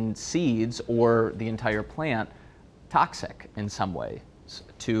making seeds or the entire plant toxic in some way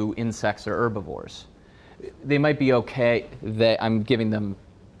to insects or herbivores. They might be okay, I'm giving them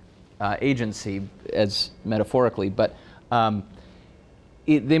agency, as metaphorically, but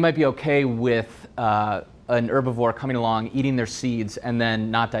they might be okay with an herbivore coming along, eating their seeds, and then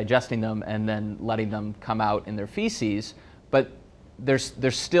not digesting them, and then letting them come out in their feces, but they're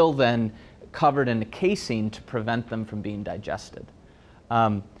still then covered in a casing to prevent them from being digested.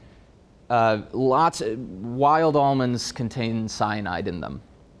 Wild almonds contain cyanide in them.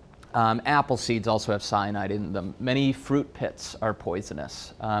 Apple seeds also have cyanide in them. Many fruit pits are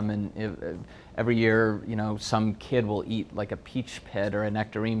poisonous, every year, some kid will eat like a peach pit or a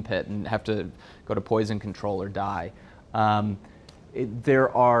nectarine pit and have to go to poison control or die.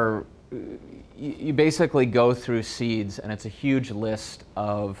 You basically go through seeds, and it's a huge list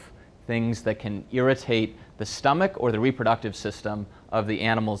of things that can irritate the stomach or the reproductive system of the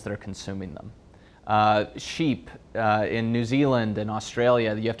animals that are consuming them. Sheep in New Zealand and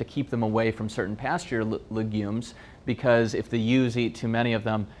Australia, you have to keep them away from certain pasture legumes, because if the ewes eat too many of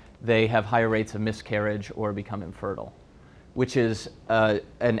them, they have higher rates of miscarriage or become infertile, which is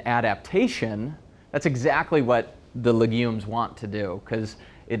an adaptation. That's exactly what the legumes want to do, because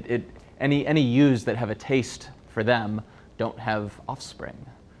any ewes that have a taste for them don't have offspring.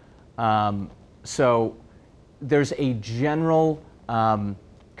 So there's a general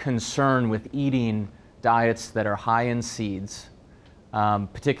concern with eating diets that are high in seeds,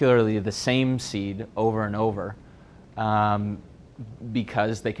 particularly the same seed over and over,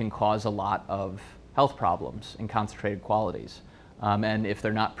 because they can cause a lot of health problems in concentrated qualities. And if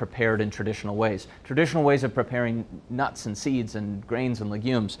they're not prepared in traditional ways. Traditional ways of preparing nuts and seeds and grains and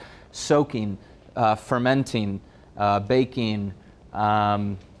legumes, soaking, fermenting, baking,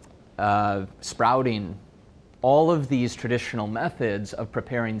 sprouting, all of these traditional methods of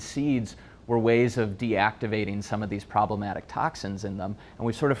preparing seeds were ways of deactivating some of these problematic toxins in them, and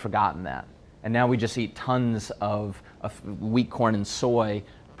we've sort of forgotten that. And now we just eat tons of wheat, corn, and soy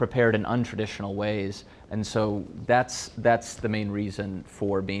prepared in untraditional ways, and so that's the main reason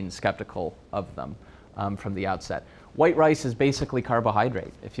for being skeptical of them from the outset. White rice is basically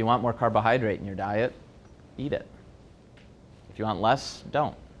carbohydrate. If you want more carbohydrate in your diet, eat it. If you want less,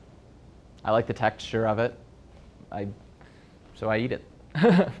 don't. I like the texture of it, so I eat it,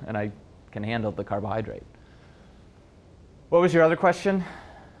 and I can handle the carbohydrate. What was your other question?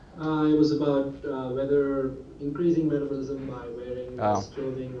 It was about whether increasing metabolism by wearing less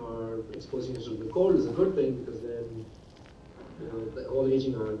clothing or exposing yourself to the cold is a good thing, because then, the whole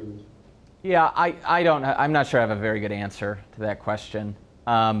aging argument. Yeah, I'm not sure I have a very good answer to that question.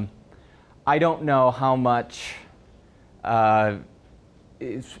 I don't know how much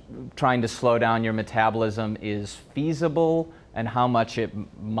trying to slow down your metabolism is feasible, and how much it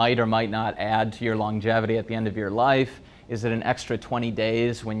might or might not add to your longevity at the end of your life. Is it an extra 20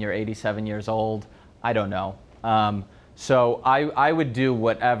 days when you're 87 years old? I don't know. So I would do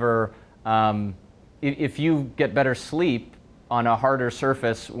whatever. If you get better sleep on a harder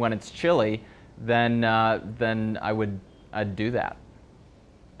surface when it's chilly, then I'd do that.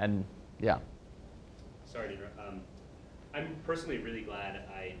 And yeah. Sorry to interrupt. I'm personally really glad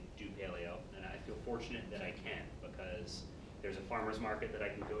I do paleo, and I feel fortunate that I can, because there's a farmer's market that I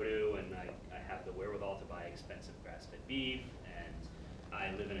can go to, and I have the wherewithal to buy expensive grass-fed beef, and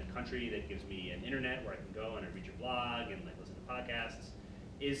I live in a country that gives me an internet where I can go and I read your blog and like listen to podcasts.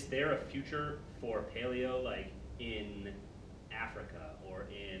 Is there a future for paleo, like in Africa or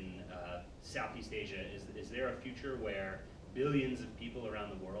in Southeast Asia? Is there a future where billions of people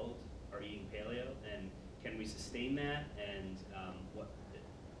around the world are eating paleo, and can we sustain that? And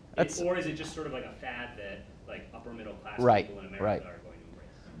or is it just sort of like a fad that like upper middle class people in America are going to embrace?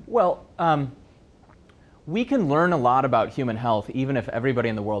 Well, we can learn a lot about human health even if everybody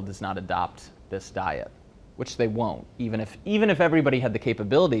in the world does not adopt this diet, which they won't. Even if everybody had the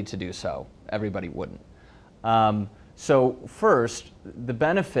capability to do so, everybody wouldn't. So first, the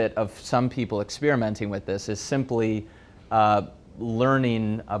benefit of some people experimenting with this is simply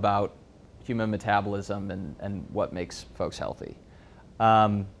learning about human metabolism and what makes folks healthy.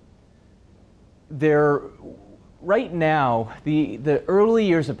 Right now, the early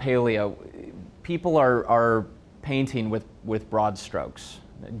years of paleo, people are painting with broad strokes.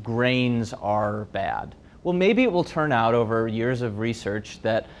 Grains are bad. Well, maybe it will turn out over years of research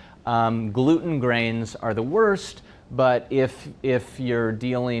that gluten grains are the worst, but if you're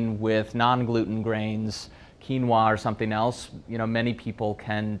dealing with non-gluten grains, quinoa or something else, many people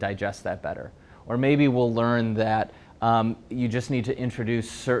can digest that better. Or maybe we'll learn that you just need to introduce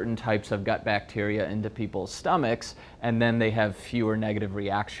certain types of gut bacteria into people's stomachs, and then they have fewer negative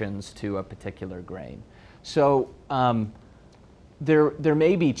reactions to a particular grain. So there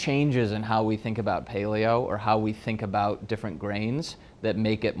may be changes in how we think about paleo or how we think about different grains that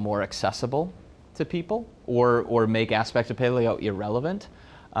make it more accessible to people or make aspects of paleo irrelevant.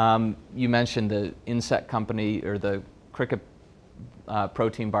 You mentioned the insect company or the cricket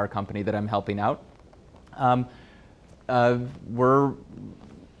protein bar company that I'm helping out.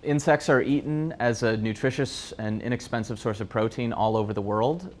 Insects are eaten as a nutritious and inexpensive source of protein all over the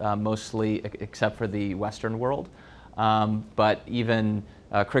world, mostly except for the Western world. But even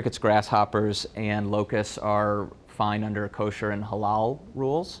crickets, grasshoppers, and locusts are fine under kosher and halal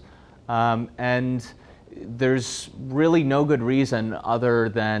rules. And there's really no good reason other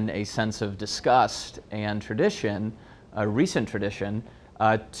than a sense of disgust and tradition, a recent tradition,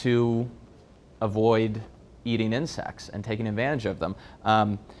 to avoid eating insects and taking advantage of them.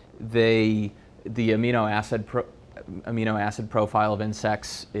 The amino acid profile of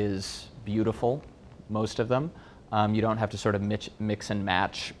insects is beautiful, most of them. You don't have to sort of mix and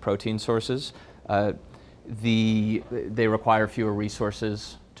match protein sources. They require fewer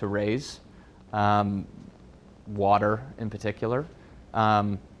resources to raise, water in particular.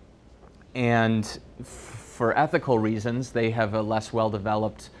 And for ethical reasons, they have a less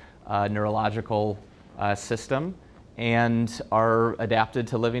well-developed neurological system and are adapted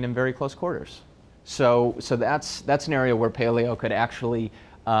to living in very close quarters. So that's an area where paleo could actually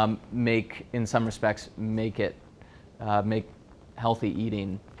make, in some respects, make healthy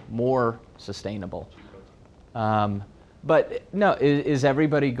eating more sustainable. But no, is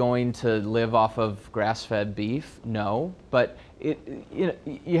everybody going to live off of grass-fed beef? No, but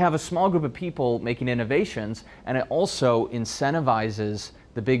you have a small group of people making innovations, and it also incentivizes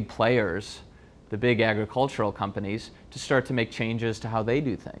the big players, the big agricultural companies, to start to make changes to how they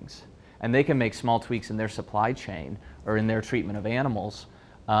do things. And they can make small tweaks in their supply chain or in their treatment of animals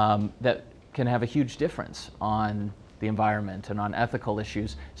that can have a huge difference on the environment and on ethical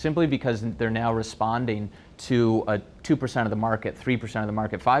issues, simply because they're now responding to a 2% of the market, 3% of the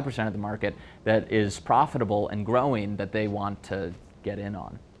market, 5% of the market that is profitable and growing that they want to get in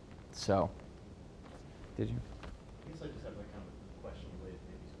on. So, did you? I guess I just have like kind of a question related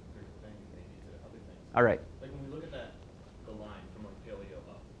maybe to the third thing, maybe to other things. All right. Like when we look at the line from like paleo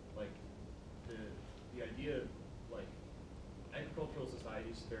up, like the idea of like agricultural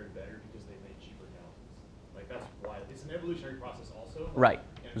societies fared better because they made cheaper cows. Like that's why it's an evolutionary process also. Like, Right.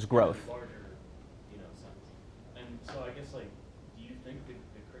 It was growth. Larger, sense. And so I guess like, do you think the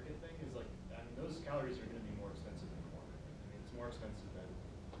cricket thing is like, I mean, those calories are going to be more expensive than corn. I mean, it's more expensive than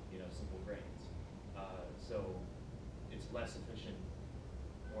simple grains. So it's less efficient,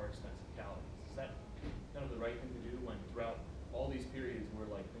 more expensive calories. Is that kind of the right thing to do when throughout all these periods we're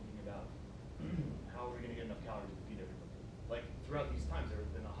like thinking about how are we going to get enough calories to feed everybody? Like throughout these times, there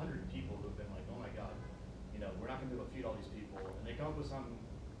have been 100 people who have been like, oh my God, we're not going to be able to feed all these people, and they come up with some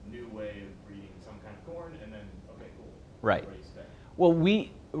new way of breeding some kind of corn, and then okay, cool. Right. Everybody's fed. Well,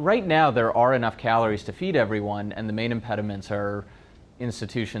 right now there are enough calories to feed everyone, and the main impediments are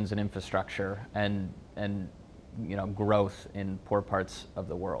institutions and infrastructure and growth in poor parts of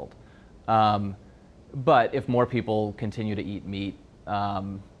the world. But if more people continue to eat meat,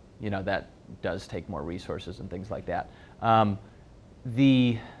 that does take more resources and things like that.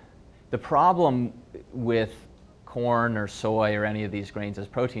 The problem with corn or soy or any of these grains as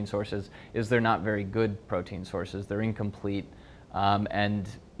protein sources is they're not very good protein sources. They're incomplete, and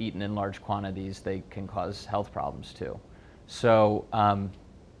eaten in large quantities, they can cause health problems too. So, I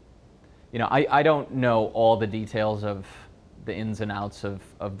don't know all the details of the ins and outs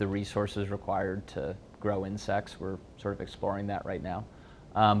of the resources required to grow insects. We're sort of exploring that right now.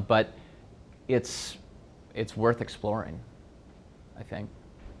 But it's worth exploring, I think.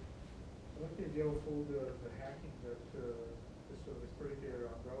 I like the idea of all the hacking that this sort of is predicated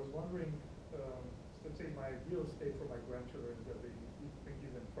on. But I was wondering, let's say my ideal state for my grandchildren is that they can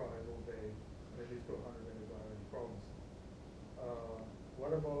give them fries all day, and at least go 100 and without any problems.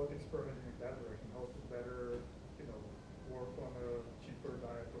 What about experimenting in that direction? How to better, work on a cheaper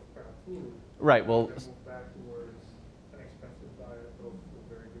diet of fat food? Right. Well, and then move back towards an expensive diet of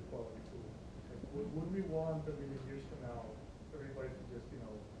very good quality food. Like, would we want a million years from now everybody to just,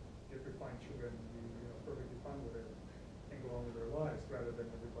 get refined sugar and be, perfectly fine with it and go on with their lives rather than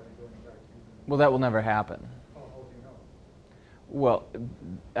everybody going back to using? well, that will never happen. How do you know? Well,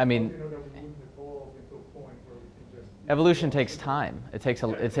 I mean, How do you know that we wouldn't evolve into a point where we can just evolution takes time. It takes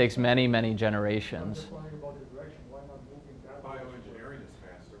many, many I'm generations. just wondering about the direction. Why not moving that direction? Bioengineering is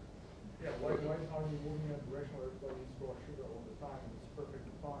faster. Yeah, why are we moving in a direction where everybody eats raw sugar all the time and it's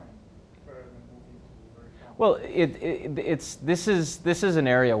perfectly fine, rather than moving to very complex? Well, this is an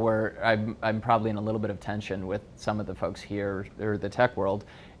area where I'm probably in a little bit of tension with some of the folks here, or the tech world,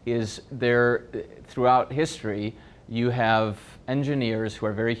 is there throughout history you have engineers who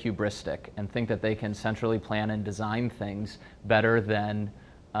are very hubristic and think that they can centrally plan and design things better than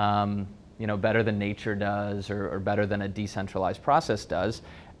better than nature does, or better than a decentralized process does.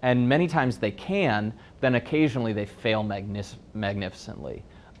 And many times they can, then occasionally they fail magnificently.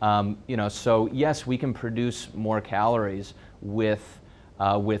 So yes, we can produce more calories with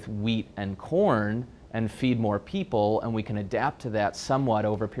wheat and corn and feed more people, and we can adapt to that somewhat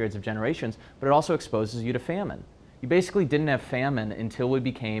over periods of generations, but it also exposes you to famine. You basically didn't have famine until we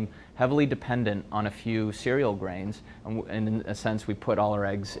became heavily dependent on a few cereal grains, and in a sense we put all our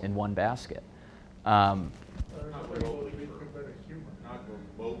eggs in one basket. Not remotely true.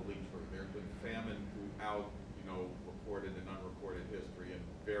 There's been famine throughout, recorded and unrecorded history in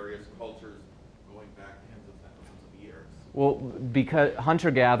various cultures going back tens of thousands of years. Well, because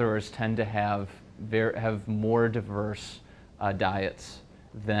hunter-gatherers tend to have more diverse diets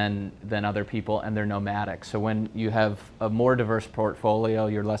than other people, and they're nomadic. So when you have a more diverse portfolio,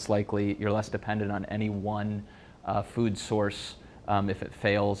 you're less dependent on any one food source. If it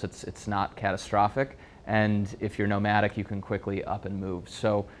fails, it's not catastrophic. And if you're nomadic, you can quickly up and move.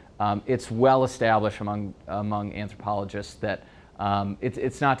 So it's well established among anthropologists that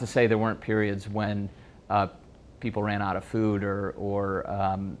it's not to say there weren't periods when people ran out of food or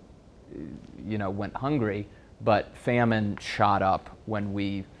went hungry, but famine shot up when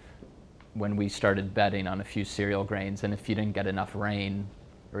we started betting on a few cereal grains. And if you didn't get enough rain,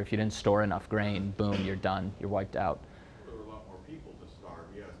 or if you didn't store enough grain, boom, you're done. You're wiped out. There were a lot more people to starve,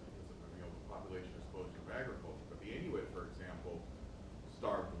 yes, because of the population exposure of agriculture. But the Inuit, for example,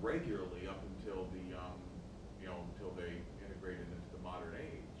 starved regularly up until until they integrated into the modern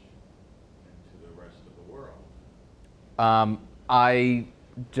age, into the rest of the world. I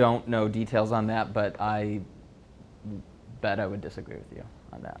don't know details on that, but I bet I would disagree with you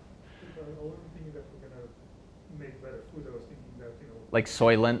on that. I wasn't thinking that we're going to make better food. I was thinking that, like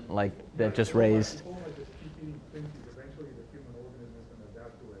Soylent, like that just raised. If all just keep eating things, eventually the human organism is going to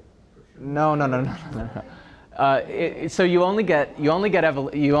adapt to it. For sure. No. So you only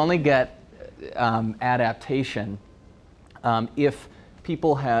get adaptation if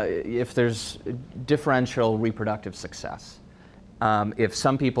if there's differential reproductive success. If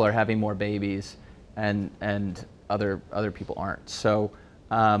some people are having more babies and other people aren't. So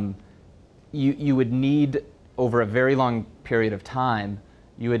you would need, over a very long period of time,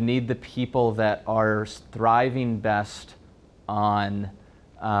 you would need the people that are thriving best on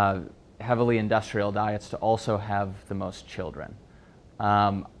heavily industrial diets to also have the most children.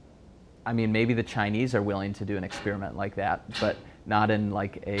 Maybe the Chinese are willing to do an experiment like that, but not in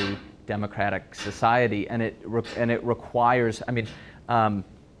like a democratic society, and it requires.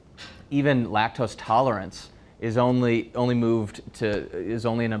 Even lactose tolerance is only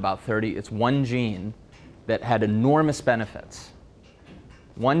in about 30. It's one gene that had enormous benefits.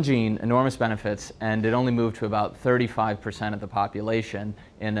 One gene, enormous benefits, and it only moved to about 35% of the population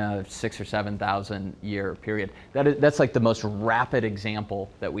in a 6,000 or 7,000 year period. That's like the most rapid example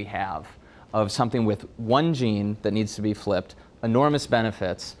that we have of something with one gene that needs to be flipped, enormous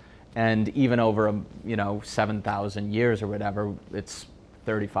benefits, and even over 7,000 years or whatever, it's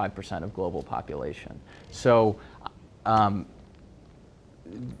 35% of global population. So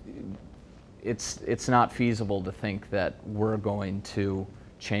it's not feasible to think that we're going to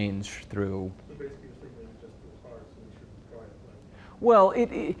change through. So basically you're saying that it's just too hard, so we shouldn't try it. Well,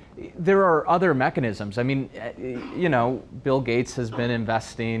 there are other mechanisms. Bill Gates has been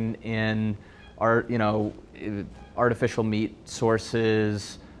investing in artificial meat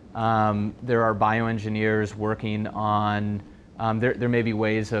sources. There are bioengineers working on. There may be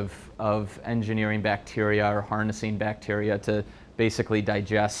ways of engineering bacteria or harnessing bacteria to basically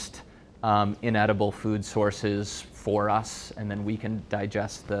digest inedible food sources for us, and then we can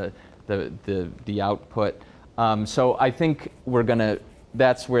digest the output. So I think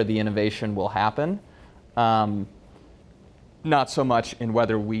that's where the innovation will happen. Not so much in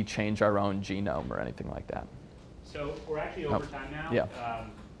whether we change our own genome or anything like that. So we're actually over time now. Yeah.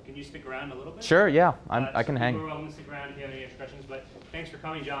 Can you stick around a little bit? Sure, yeah, I can hang. We're welcome to stick around if you have any extra questions, but thanks for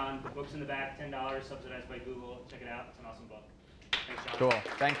coming, John. The book's in the back, $10, subsidized by Google. Check it out. It's an awesome book. Thanks, John. Cool,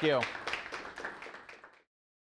 thank you.